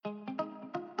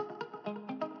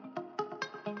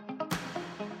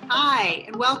Hi,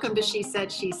 and welcome to She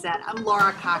Said, She Said. I'm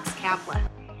Laura Cox Kaplan.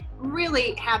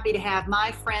 Really happy to have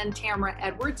my friend Tamara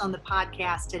Edwards on the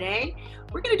podcast today.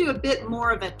 We're going to do a bit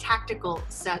more of a tactical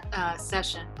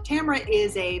session. Tamara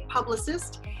is a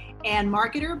publicist and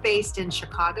marketer based in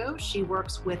Chicago. She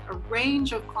works with a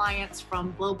range of clients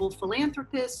from global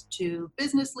philanthropists to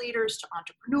business leaders to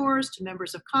entrepreneurs to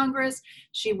members of Congress.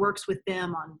 She works with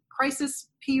them on crisis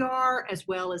PR as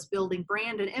well as building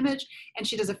brand and image, and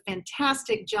she does a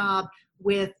fantastic job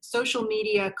with social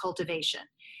media cultivation.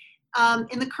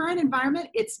 In the current environment,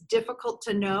 it's difficult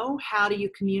to know how do you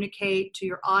communicate to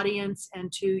your audience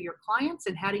and to your clients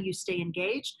and how do you stay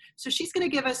engaged. So she's going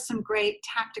to give us some great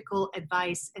tactical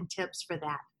advice and tips for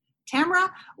that.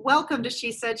 Tamara, welcome to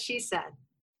She Said, She Said.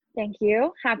 Thank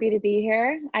you. Happy to be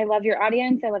here. I love your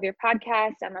audience. I love your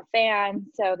podcast. I'm a fan.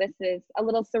 So this is a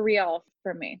little surreal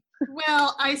for me.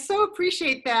 Well, I so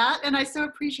appreciate that. And I so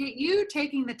appreciate you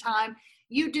taking the time.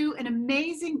 You do an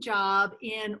amazing job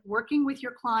in working with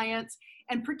your clients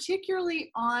and particularly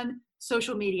on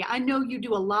social media. I know you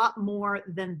do a lot more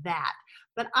than that,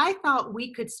 but I thought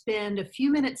we could spend a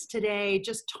few minutes today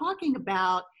just talking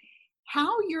about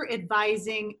how you're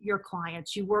advising your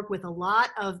clients. You work with a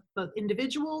lot of both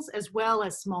individuals as well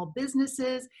as small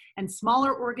businesses and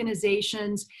smaller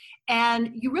organizations,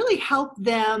 and you really help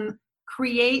them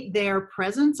create their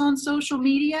presence on social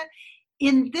media.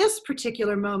 In this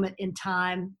particular moment in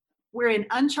time, we're in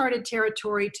uncharted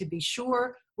territory to be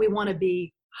sure. We want to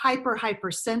be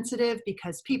hyper sensitive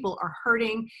because people are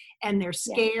hurting and they're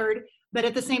scared. Yeah. But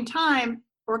at the same time,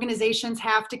 organizations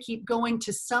have to keep going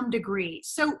to some degree.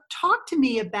 So talk to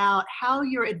me about how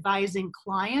you're advising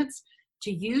clients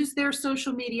to use their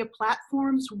social media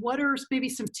platforms. What are maybe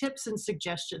some tips and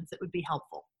suggestions that would be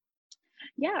helpful?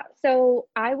 Yeah, so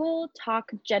I will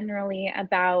talk generally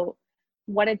about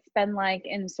what it's been like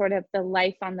in sort of the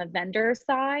life on the vendor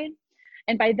side.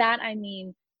 And by that, I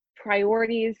mean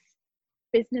priorities,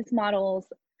 business models,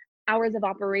 hours of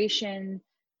operation,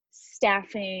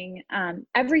 staffing,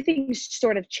 everything's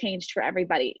sort of changed for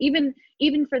everybody. Even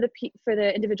for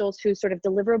the individuals whose sort of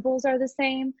deliverables are the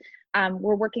same,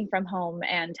 we're working from home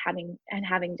and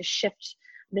having to shift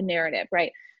the narrative,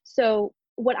 right? So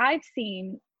what I've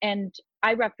seen, and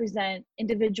I represent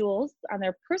individuals on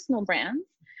their personal brands,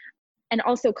 and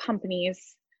also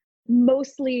companies,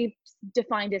 mostly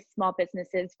defined as small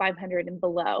businesses, 500 and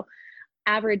below,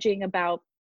 averaging about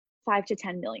 5 to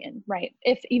 10 million, right?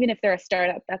 Even if they're a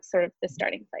startup, that's sort of the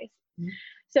starting place. Mm-hmm.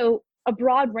 So a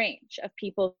broad range of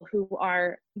people who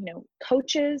are,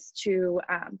 coaches to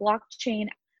blockchain,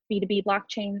 B2B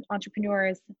blockchain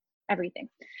entrepreneurs, everything.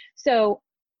 So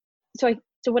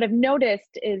what I've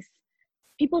noticed is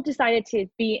people decided to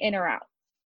be in or out.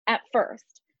 At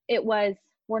first, it was,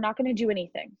 we're not going to do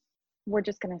anything. We're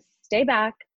just going to stay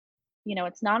back.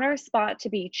 It's not our spot to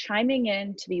be chiming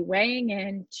in, to be weighing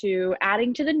in, to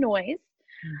adding to the noise.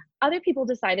 Other people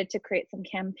decided to create some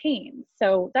campaigns.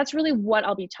 So that's really what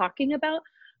I'll be talking about.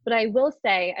 But I will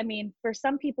say, for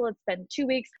some people, it's been 2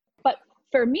 weeks. But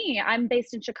for me, I'm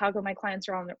based in Chicago. My clients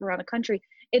are around the country.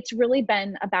 It's really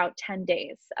been about 10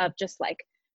 days of just like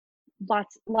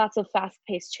lots of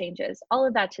fast-paced changes. All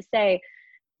of that to say,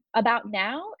 about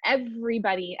now, every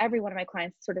one of my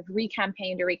clients sort of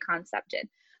recampaigned or reconcepted.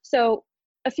 So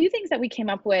a few things that we came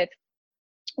up with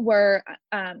were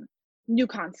new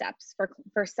concepts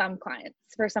for some clients,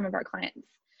 for some of our clients.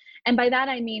 And by that,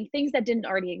 I mean things that didn't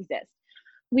already exist.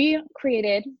 We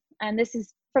created, and this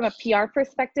is from a PR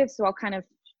perspective, so I'll kind of,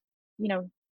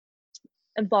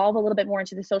 evolve a little bit more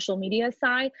into the social media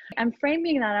side. I'm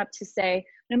framing that up to say,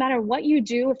 no matter what you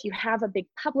do, if you have a big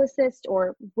publicist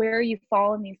or where you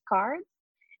fall in these cards,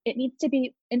 it needs to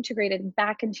be integrated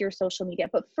back into your social media.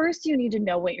 But first you need to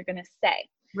know what you're going to say.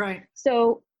 Right.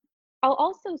 So I'll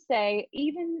also say,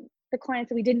 even the clients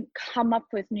that we didn't come up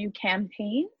with new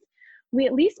campaigns, we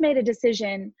at least made a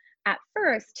decision at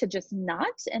first to just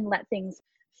not and let things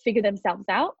figure themselves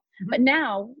out. Mm-hmm. But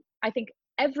now I think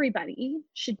everybody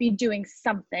should be doing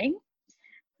something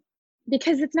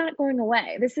because it's not going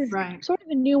away. This is sort of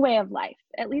a new way of life,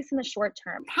 at least in the short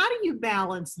term. How do you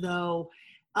balance, though?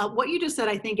 What you just said,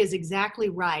 I think, is exactly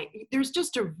right. There's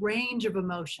just a range of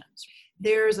emotions.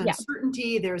 There's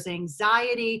uncertainty, there's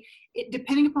anxiety,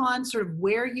 depending upon sort of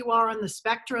where you are on the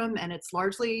spectrum, and it's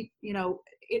largely,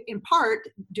 in part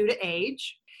due to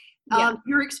age.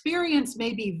 Your experience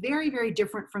may be very, very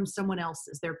different from someone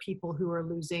else's. There are people who are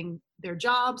losing their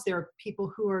jobs. There are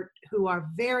people who are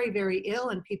very, very ill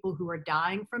and people who are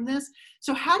dying from this.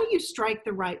 So how do you strike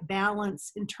the right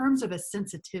balance in terms of a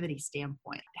sensitivity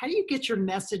standpoint? How do you get your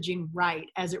messaging right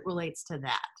as it relates to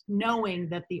that, knowing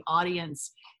that the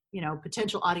audience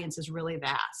potential audience is really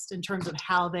vast in terms of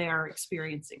how they are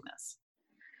experiencing this?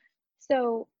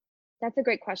 So that's a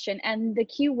great question. And the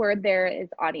key word there is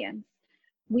audience.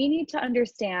 We need to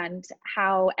understand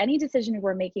how any decision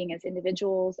we're making as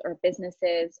individuals or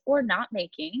businesses or not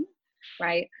making,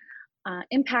 right,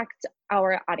 impact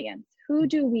our audience. Who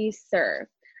do we serve?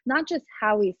 Not just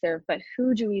how we serve, but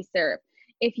who do we serve?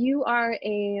 If you are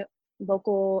a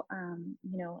local,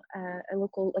 a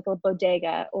local, like a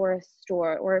bodega or a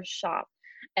store or a shop,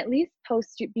 at least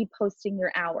be posting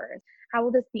your hours. How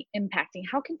will this be impacting?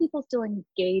 How can people still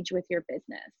engage with your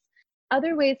business?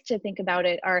 Other ways to think about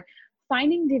it are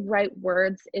finding the right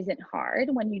words isn't hard.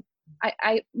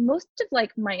 I most of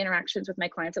like my interactions with my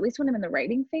clients, at least when I'm in the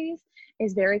writing phase,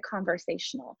 is very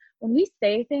conversational. When we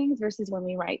say things versus when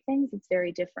we write things, it's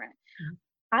very different. Mm-hmm.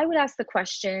 I would ask the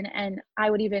question, and I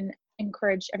would even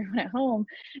encourage everyone at home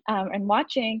and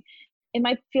watching, it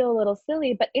might feel a little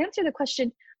silly, but answer the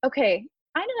question, okay,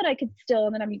 I know that I could still,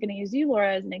 and then I'm going to use you,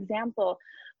 Laura, as an example.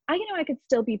 I could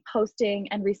still be posting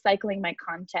and recycling my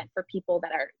content for people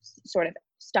that are sort of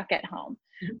stuck at home,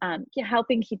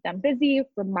 helping keep them busy,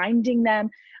 reminding them,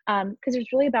 because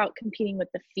it's really about competing with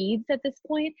the feeds at this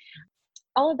point.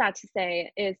 All of that to say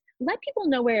is let people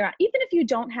know where you're at. Even if you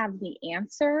don't have the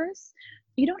answers,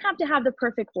 you don't have to have the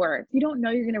perfect words. You don't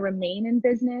know you're going to remain in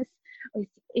business.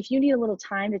 If you need a little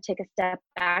time to take a step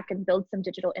back and build some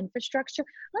digital infrastructure,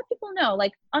 let people know,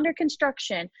 like under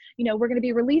construction, we're going to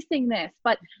be releasing this,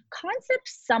 but concept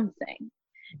something.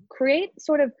 Create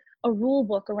sort of a rule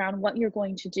book around what you're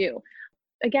going to do.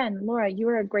 Again, Laura, you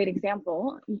are a great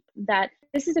example that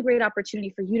this is a great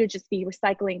opportunity for you to just be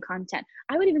recycling content.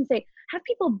 I would even say have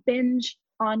people binge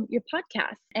on your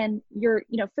podcast and your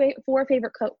 4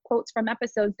 favorite quotes from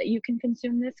episodes that you can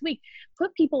consume this week.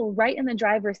 Put people right in the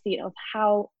driver's seat of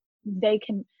how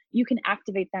you can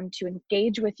activate them to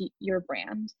engage with your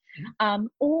brand,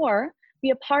 or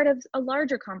be a part of a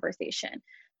larger conversation.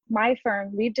 My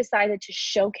firm, we've decided to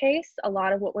showcase a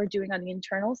lot of what we're doing on the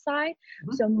internal side.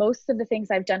 Mm-hmm. So most of the things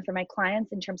I've done for my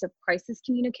clients in terms of crisis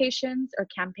communications or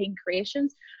campaign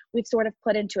creations, we've sort of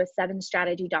put into a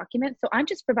 7-strategy document. So I'm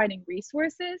just providing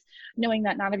resources, knowing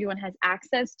that not everyone has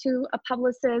access to a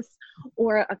publicist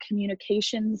or a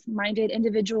communications-minded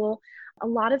individual. A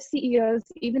lot of CEOs,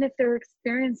 even if they're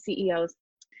experienced CEOs,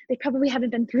 they probably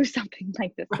haven't been through something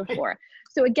like this before.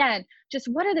 So again, just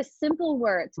what are the simple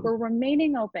words? We're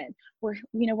remaining open. We're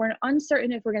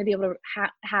uncertain if we're going to be able to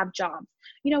have jobs.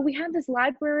 We have this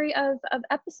library of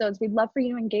episodes we'd love for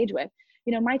you to engage with.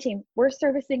 My team, we're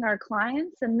servicing our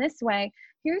clients in this way.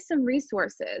 Here's some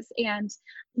resources. And,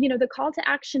 the call to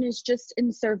action is just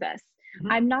in service.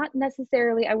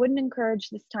 Mm-hmm. I wouldn't encourage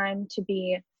this time to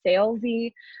be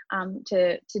salesy,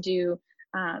 to do,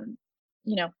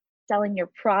 selling your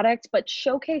product, but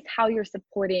showcase how you're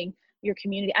supporting your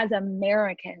community as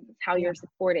Americans, how you're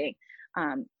supporting,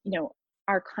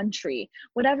 our country,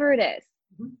 whatever it is.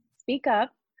 Mm-hmm. Speak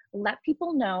up, let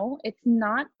people know. It's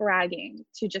not bragging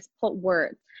to just put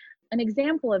words. An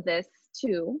example of this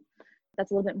too,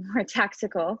 that's a little bit more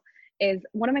tactical, is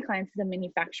one of my clients is a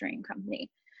manufacturing company.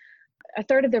 A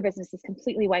third of their business is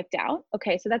completely wiped out.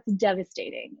 Okay, so that's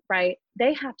devastating, right?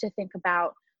 They have to think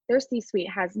about, their C-suite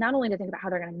has not only to think about how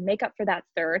they're going to make up for that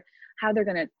third, how they're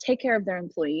going to take care of their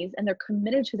employees, and they're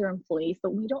committed to their employees,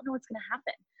 but we don't know what's going to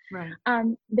happen.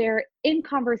 Right. They're in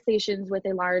conversations with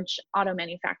a large auto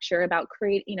manufacturer about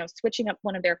switching up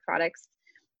one of their products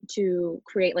to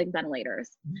create like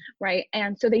ventilators, right?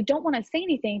 And so they don't want to say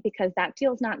anything because that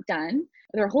deal's not done.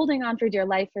 They're holding on for dear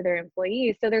life for their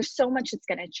employees. So there's so much that's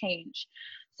going to change.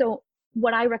 So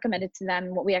what I recommended to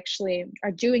them, what we actually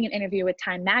are doing an interview with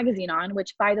Time Magazine on,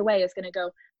 which by the way is going to go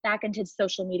back into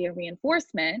social media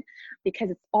reinforcement because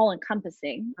it's all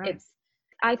encompassing. Right.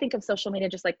 I think of social media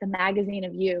just like the magazine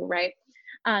of you, right?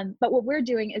 But what we're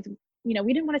doing is, we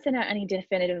didn't want to send out any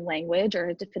definitive language or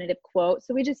a definitive quote.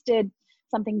 So we just did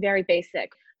something very basic.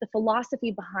 The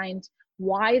philosophy behind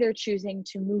why they're choosing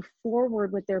to move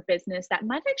forward with their business that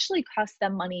might actually cost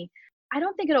them money. I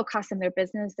don't think it'll cost them their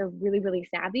business. They're really, really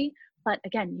savvy. But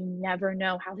again, you never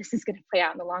know how this is going to play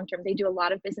out in the long term. They do a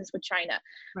lot of business with China,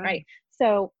 right?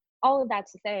 So all of that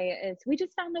to say is we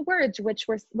just found the words, which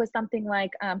was something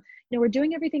like, we're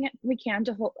doing everything we can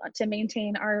to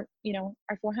maintain our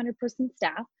 400-person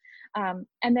staff.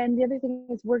 And then the other thing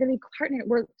is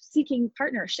we're seeking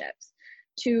partnerships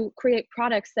to create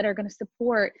products that are going to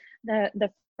support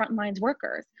the frontlines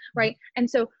workers, right? And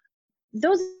so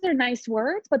those are nice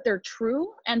words, but they're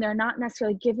true, and they're not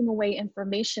necessarily giving away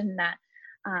information that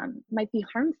might be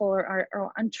harmful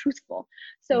or untruthful.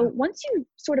 So once you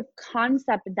sort of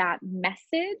concept that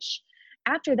message,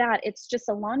 After that, it's just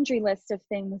a laundry list of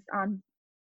things on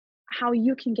how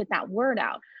you can get that word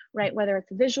out, right? Whether it's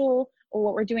visual or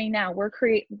what we're doing now.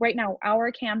 Right now,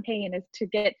 our campaign is to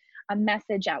get a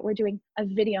message out. We're doing a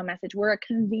video message. We're a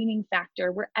convening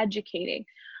factor. We're educating.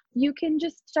 You can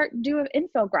just do an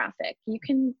infographic. You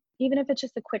can, even if it's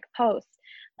just a quick post.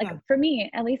 Like for me,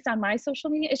 at least on my social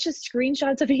media, it's just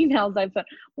screenshots of emails I've put.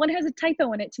 One has a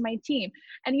typo in it to my team.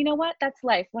 And you know what? That's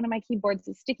life. One of my keyboards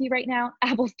is sticky right now.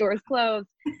 Apple Store is closed.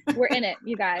 We're in it,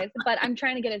 you guys. But I'm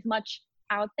trying to get as much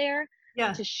out there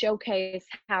to showcase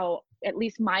how at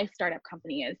least my startup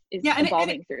company is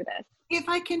evolving through this. If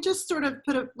I can just sort of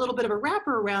put a little bit of a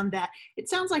wrapper around that, it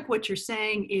sounds like what you're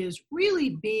saying is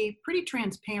really be pretty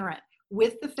transparent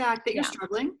with the fact that you're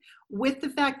struggling, with the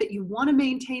fact that you want to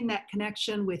maintain that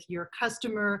connection with your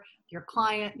customer, your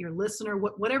client, your listener,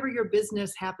 whatever your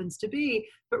business happens to be,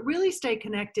 but really stay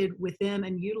connected with them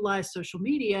and utilize social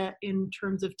media in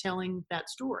terms of telling that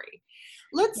story.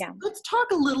 Let's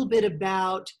talk a little bit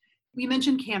about, we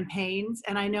mentioned campaigns,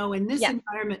 and I know in this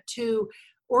environment too,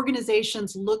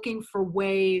 organizations looking for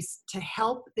ways to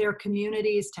help their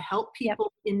communities, to help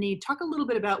people in need. Talk a little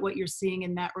bit about what you're seeing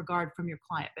in that regard from your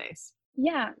client base.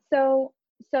 Yeah. So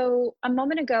a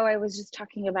moment ago, I was just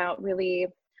talking about really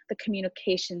the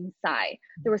communication side,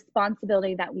 the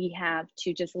responsibility that we have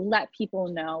to just let people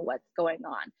know what's going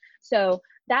on. So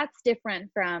that's different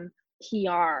from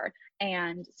PR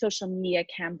and social media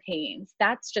campaigns.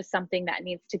 That's just something that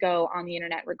needs to go on the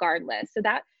internet regardless. So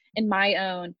that, in my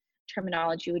own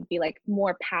terminology, would be like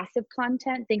more passive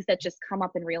content, things that just come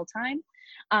up in real time.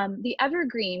 The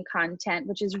evergreen content,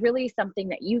 which is really something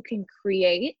that you can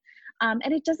create,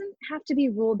 and it doesn't have to be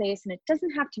rule-based and it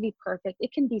doesn't have to be perfect.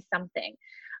 It can be something.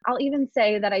 I'll even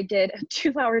say that I did a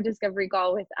 2-hour discovery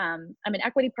call with, I'm an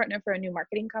equity partner for a new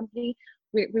marketing company.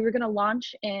 We were going to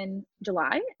launch in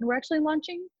July, and we're actually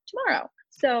launching tomorrow.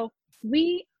 So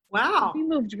we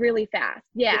moved really fast.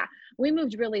 Yeah, we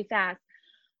moved really fast,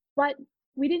 but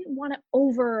we didn't want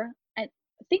to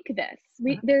think this.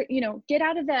 Get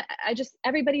out of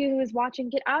everybody who is watching,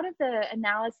 get out of the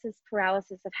analysis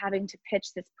paralysis of having to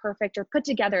pitch this perfect or put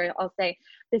together, I'll say,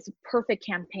 this perfect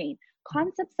campaign.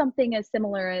 Concept something as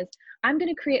similar as, I'm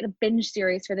going to create a binge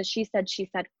series for the She Said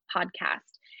podcast.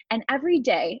 And every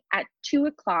day at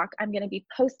 2:00, I'm going to be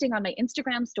posting on my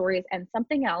Instagram stories and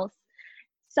something else,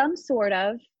 some sort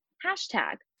of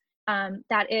hashtag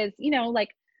that is, like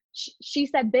she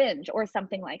said binge or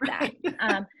something like that.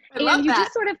 And you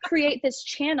just sort of create this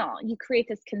channel. You create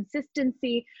this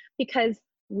consistency because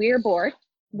we're bored,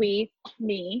 me,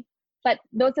 but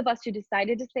those of us who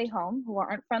decided to stay home, who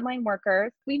aren't frontline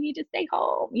workers, we need to stay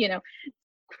home,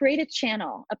 create a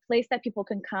channel, a place that people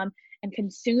can come and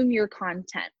consume your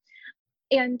content.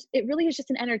 And it really is just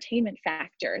an entertainment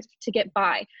factor to get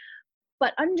by.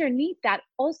 But underneath that,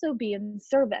 also be in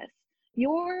service.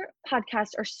 Your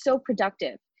podcasts are so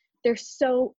productive.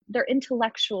 They're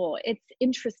intellectual. It's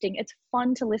interesting. It's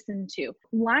fun to listen to.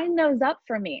 Line those up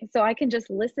for me so I can just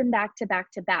listen back to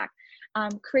back to back.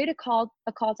 Create a call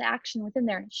to action within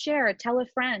there. Share, tell a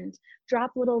friend,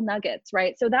 drop little nuggets,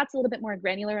 right? So that's a little bit more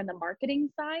granular in the marketing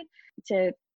side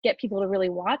to get people to really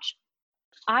watch.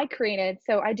 I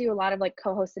do a lot of like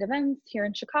co-hosted events here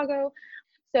in Chicago.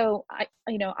 So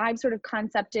I've sort of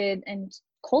concepted and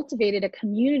cultivated a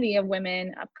community of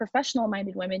women,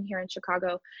 professional-minded women here in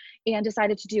Chicago, and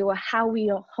decided to do a How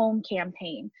We Home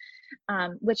campaign,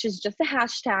 which is just a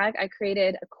hashtag. I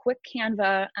created a quick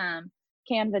Canva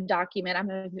document.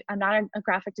 I'm not a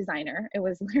graphic designer. It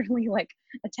was literally like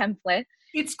a template.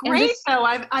 It's great though.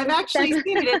 I've actually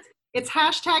seen it. It's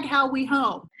hashtag How We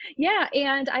Home. Yeah,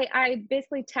 and I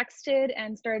basically texted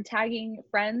and started tagging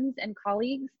friends and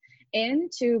colleagues in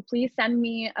to please send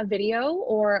me a video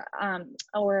or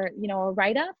a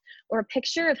write-up or a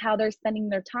picture of how they're spending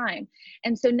their time.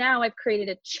 And so now I've created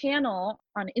a channel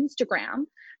on Instagram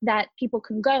that people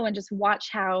can go and just watch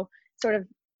how sort of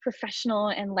professional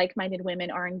and like-minded women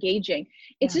are engaging.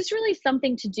 It's just really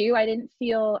something to do. I didn't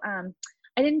feel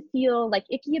like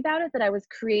icky about it, that I was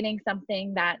creating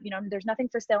something that, there's nothing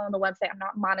for sale on the website. I'm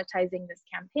not monetizing this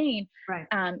campaign,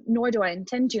 right. Nor do I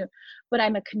intend to, but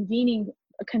I'm a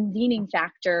convening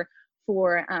factor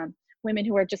for women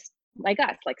who are just like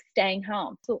us, like staying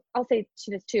home. So I'll say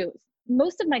to this too,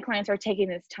 most of my clients are taking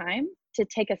this time to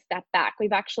take a step back.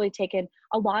 We've actually taken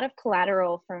a lot of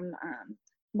collateral from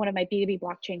one of my B2B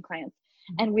blockchain clients.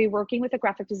 And we're working with a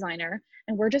graphic designer,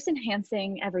 and we're just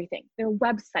enhancing everything. Their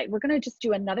website, we're going to just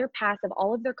do another pass of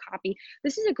all of their copy.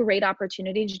 This is a great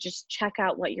opportunity to just check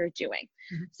out what you're doing.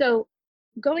 Mm-hmm. So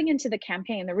going into the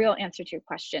campaign, the real answer to your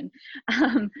question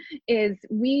is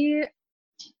we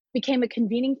became a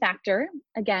convening factor,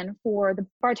 again, for the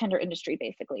bartender industry,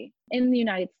 basically, in the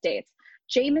United States.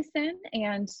 Jameson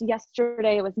and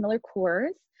yesterday it was Miller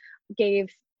Coors gave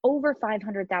over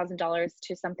 $500,000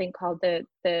 to something called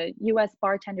the U.S.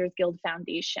 Bartenders Guild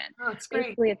Foundation. Oh, it's great.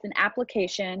 Basically, it's an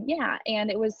application. Yeah.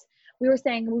 And we were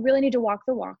saying we really need to walk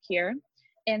the walk here.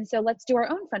 And so let's do our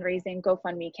own fundraising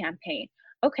GoFundMe campaign.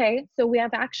 Okay, so we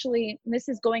have actually, this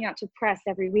is going out to press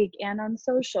every week and on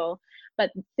social, but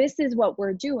this is what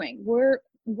we're doing. We're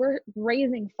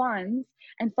raising funds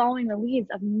and following the leads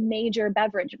of major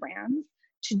beverage brands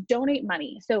to donate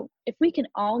money. So if we can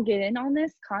all get in on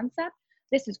this concept,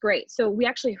 this is great. So we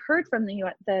actually heard from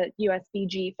the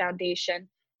USBG Foundation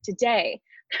today.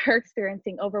 They're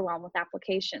experiencing overwhelm with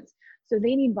applications. So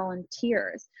they need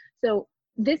volunteers. So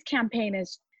this campaign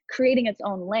is creating its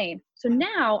own lane. So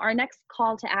now our next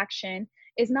call to action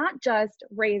is not just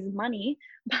raise money,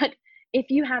 but if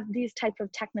you have these type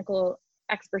of technical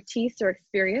expertise or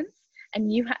experience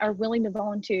and you are willing to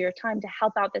volunteer your time to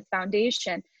help out this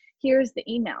foundation, here's the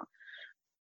email.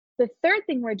 The third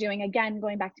thing we're doing, again,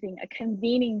 going back to being a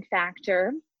convening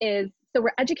factor, is so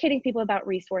we're educating people about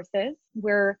resources.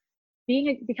 We're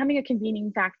becoming a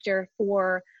convening factor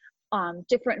for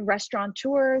different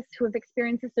restaurateurs who have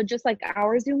experienced this. So just like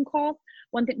our Zoom call,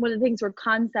 one of the things we're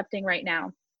concepting right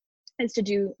now is to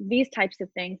do these types of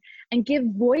things and give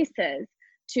voices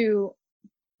to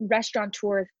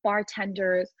restaurateurs,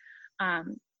 bartenders,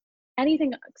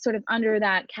 anything sort of under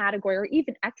that category, or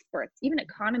even experts, even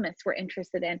economists we're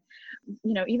interested in,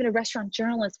 even a restaurant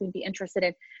journalist we'd be interested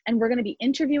in. And we're going to be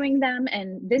interviewing them.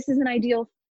 And this is an ideal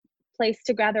place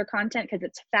to gather content because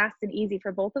it's fast and easy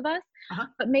for both of us.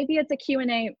 But maybe it's a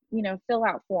Q&A, fill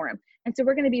out form. And so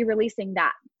we're going to be releasing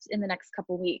that in the next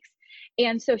couple of weeks.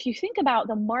 And so if you think about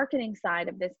the marketing side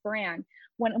of this brand,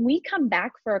 when we come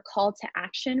back for a call to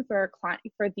action for our client,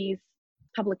 for these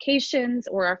publications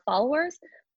or our followers,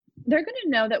 they're going to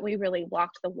know that we really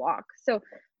walked the walk. So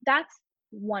that's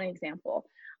one example.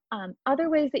 Other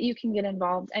ways that you can get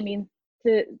involved, I mean,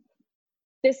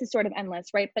 this is sort of endless,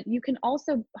 right? But you can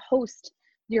also host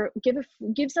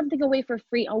give something away for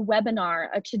free, a webinar,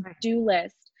 a to-do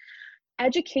list.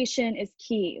 Education is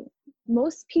key.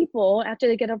 Most people, after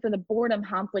they get over the boredom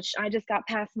hump, which I just got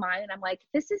past mine, and I'm like,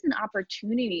 this is an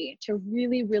opportunity to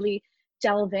really, really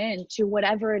delve into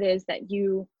whatever it is that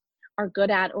you are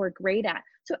good at or great at.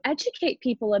 So educate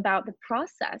people about the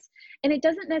process. And it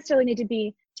doesn't necessarily need to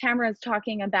be Tamara's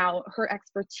talking about her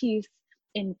expertise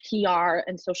in PR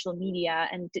and social media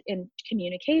and in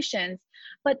communications,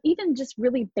 but even just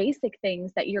really basic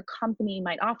things that your company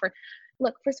might offer.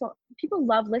 Look, first of all, people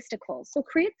love listicles. So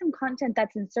create some content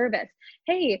that's in service.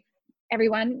 Hey,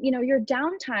 everyone, your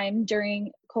downtime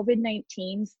during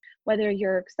COVID-19, whether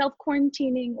you're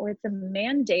self-quarantining or it's a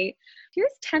mandate,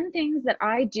 here's 10 things that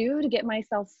I do to get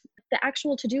myself the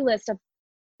actual to-do list of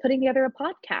putting together a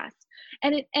podcast.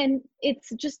 And it's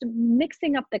just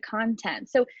mixing up the content.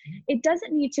 So it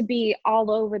doesn't need to be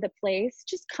all over the place.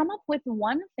 Just come up with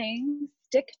one thing,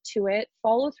 stick to it,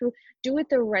 follow through, do it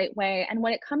the right way. And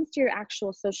when it comes to your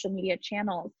actual social media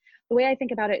channels, the way I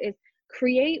think about it is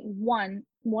create one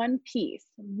piece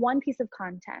of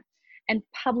content and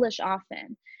publish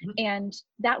often. And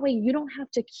that way you don't have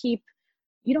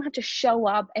to show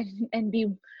up and be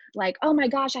like, oh my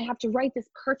gosh, I have to write this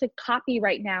perfect copy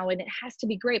right now and it has to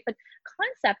be great, but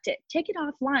concept it, take it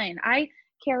offline. I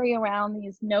carry around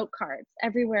these note cards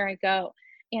everywhere I go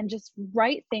and just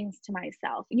write things to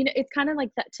myself. It's kind of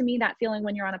like that to me, that feeling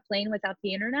when you're on a plane without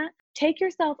the internet. Take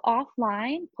yourself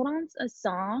offline, put on a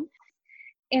song,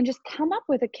 and just come up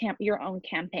with your own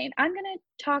campaign. I'm going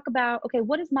to talk about, okay,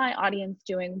 what is my audience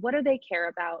doing? What do they care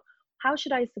about? How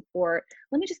should I support?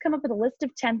 Let me just come up with a list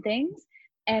of 10 things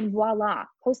and voila,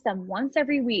 post them once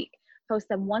every week, post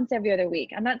them once every other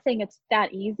week. I'm not saying it's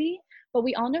that easy, but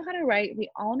we all know how to write. We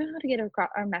all know how to get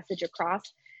our message across.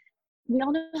 We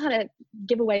all know how to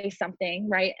give away something,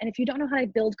 right? And if you don't know how to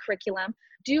build curriculum,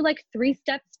 do like 3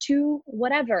 steps to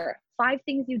whatever, 5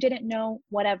 things you didn't know,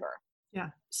 whatever. Yeah.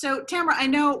 So Tamara, I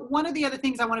know one of the other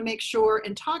things I want to make sure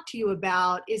and talk to you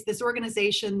about is this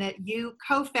organization that you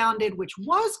co-founded, which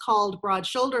was called Broad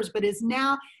Shoulders, but is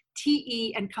now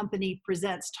TE&CO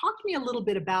Presents. Talk to me a little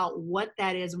bit about what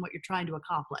that is and what you're trying to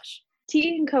accomplish.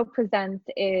 TE&CO Presents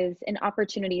is an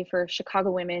opportunity for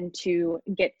Chicago women to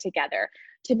get together.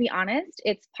 To be honest,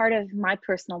 it's part of my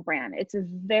personal brand. It's a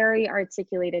very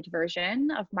articulated version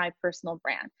of my personal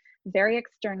brand, very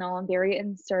external and very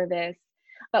in service.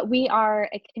 But we are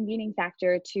a convening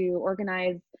factor to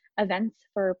organize events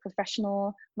for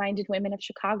professional-minded women of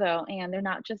Chicago. And they're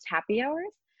not just happy hours.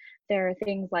 There are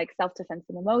things like self-defense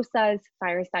and mimosas,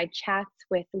 fireside chats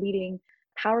with leading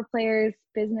power players,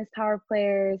 business power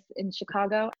players in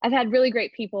Chicago. I've had really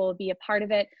great people be a part of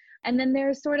it. And then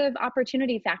there's sort of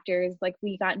opportunity factors, like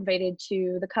we got invited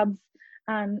to the Cubs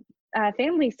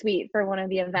family suite for one of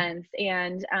the events,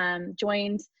 and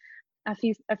joined a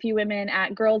few women at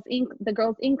the Girls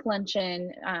Inc.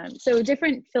 luncheon. So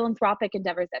different philanthropic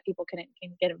endeavors that people can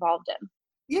get involved in.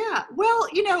 Yeah, well,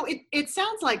 it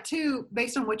sounds like too,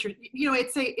 based on what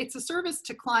it's a service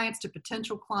to clients, to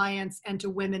potential clients, and to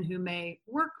women who may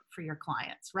work for your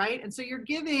clients, right? And so you're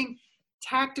giving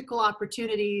tactical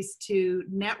opportunities to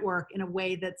network in a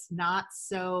way that's not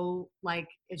so, like,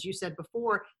 as you said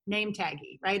before, name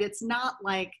taggy, right? It's not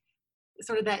like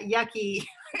sort of that yucky.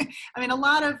 I mean, a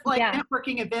lot of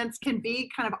networking events can be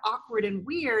kind of awkward and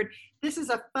weird. This is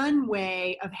a fun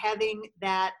way of having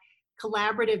that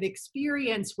collaborative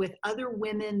experience with other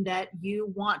women that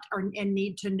you want and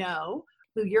need to know,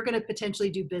 who you're going to potentially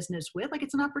do business with. Like,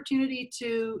 it's an opportunity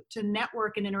to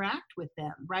network and interact with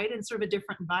them, right? In sort of a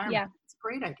different environment. Yeah. It's a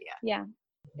great idea. Yeah.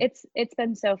 It's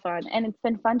been so fun. And it's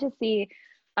been fun to see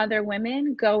other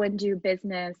women go and do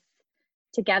business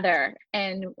together.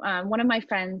 And one of my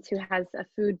friends who has a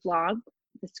food blog,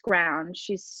 The Scrounge,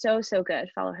 she's so good.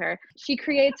 Follow her. She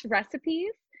creates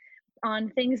recipes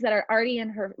on things that are already in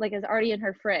her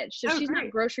fridge. So she's not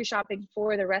grocery shopping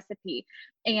for the recipe,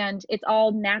 and it's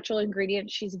all natural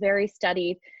ingredients. She's very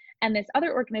studied. And this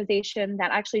other organization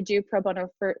that actually do pro bono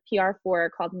for PR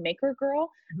for, called Maker Girl,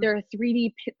 they're a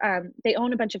 3D, they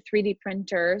own a bunch of 3D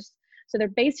printers. So they're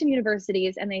based in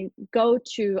universities, and they go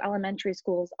to elementary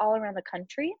schools all around the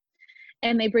country,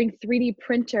 and they bring 3D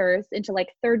printers into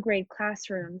like third grade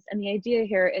classrooms. And the idea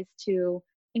here is to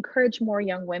encourage more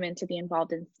young women to be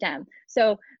involved in STEM.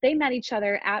 So they met each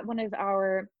other at one of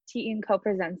our TE&CO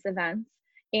Presents events,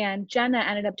 and Jenna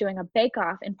ended up doing a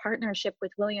bake-off in partnership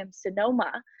with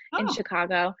Williams-Sonoma in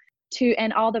Chicago,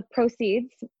 and all the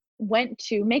proceeds went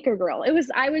to Maker Girl.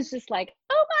 I was just like,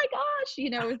 oh my gosh,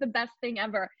 it was the best thing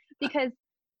ever, because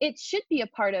it should be a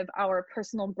part of our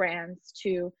personal brands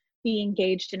to be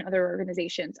engaged in other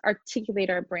organizations, articulate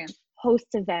our brands, host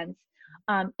events.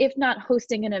 If not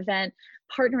hosting an event,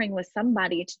 partnering with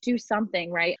somebody to do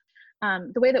something, right?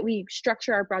 The way that we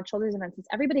structure our Broad Shoulders events is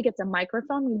everybody gets a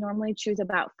microphone. We normally choose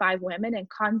about 5 women and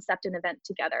concept an event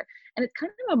together. And it's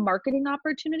kind of a marketing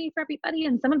opportunity for everybody.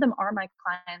 And some of them are my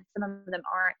clients, some of them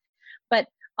aren't. But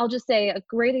I'll just say a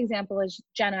great example is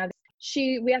Jenna.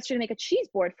 We asked her to make a cheese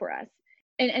board for us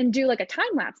and do like a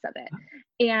time lapse of it.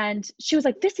 And she was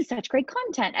like, this is such great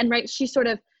content. And right, she sort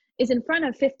of is in front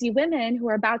of 50 women who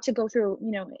are about to go through,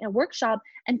 a workshop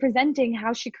and presenting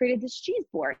how she created this cheese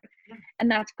board. And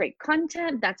that's great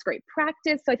content. That's great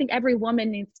practice. So I think every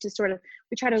woman needs to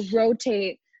we try to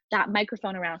rotate that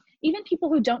microphone around. Even people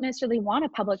who don't necessarily want a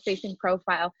public facing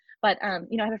profile, but, I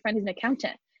have a friend who's an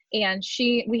accountant, and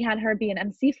we had her be an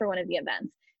MC for one of the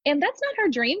events. And that's not her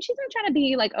dream. She's not trying to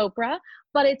be like Oprah,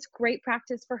 but it's great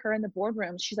practice for her in the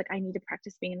boardroom. She's like, I need to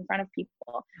practice being in front of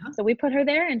people. So we put her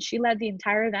there, and she led the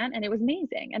entire event, and it was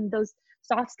amazing. And those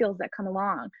soft skills that come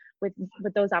along with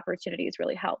those opportunities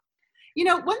really help.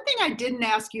 One thing I didn't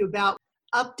ask you about,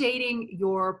 updating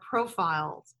your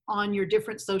profiles on your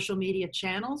different social media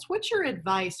channels. What's your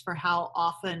advice for how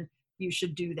often you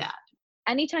should do that?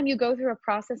 Anytime you go through a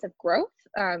process of growth,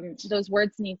 those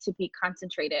words need to be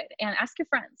concentrated, and ask your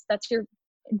friends. That's your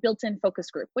built-in focus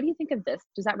group. What do you think of this?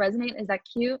 Does that resonate? Is that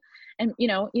cute? And,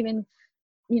 even,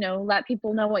 let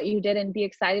people know what you did and be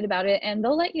excited about it. And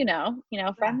they'll let you know,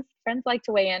 friends like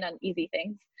to weigh in on easy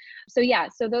things. So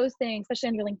those things, especially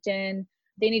on your LinkedIn,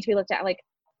 they need to be looked at. Like,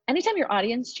 anytime your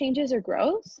audience changes or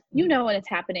grows, when it's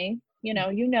happening.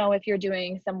 If you're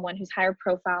doing someone who's higher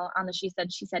profile on the She Said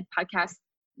podcast,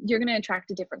 you're going to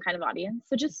attract a different kind of audience.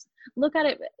 So just look at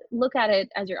it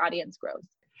as your audience grows.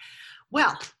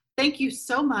 Well, thank you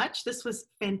so much. This was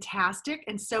fantastic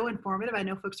and so informative. I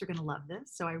know folks are going to love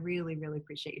this. So I really, really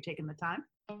appreciate you taking the time.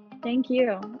 Thank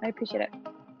you. I appreciate it.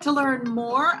 To learn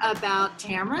more about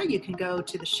Tamara, you can go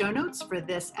to the show notes for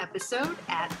this episode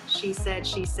at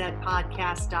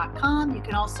shesaidpodcast.com. You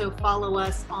can also follow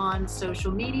us on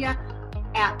social media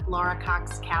at Laura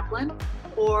Cox Kaplan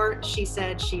or She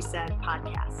Said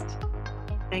Podcast.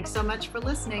 Thanks so much for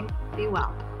listening. Be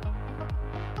well.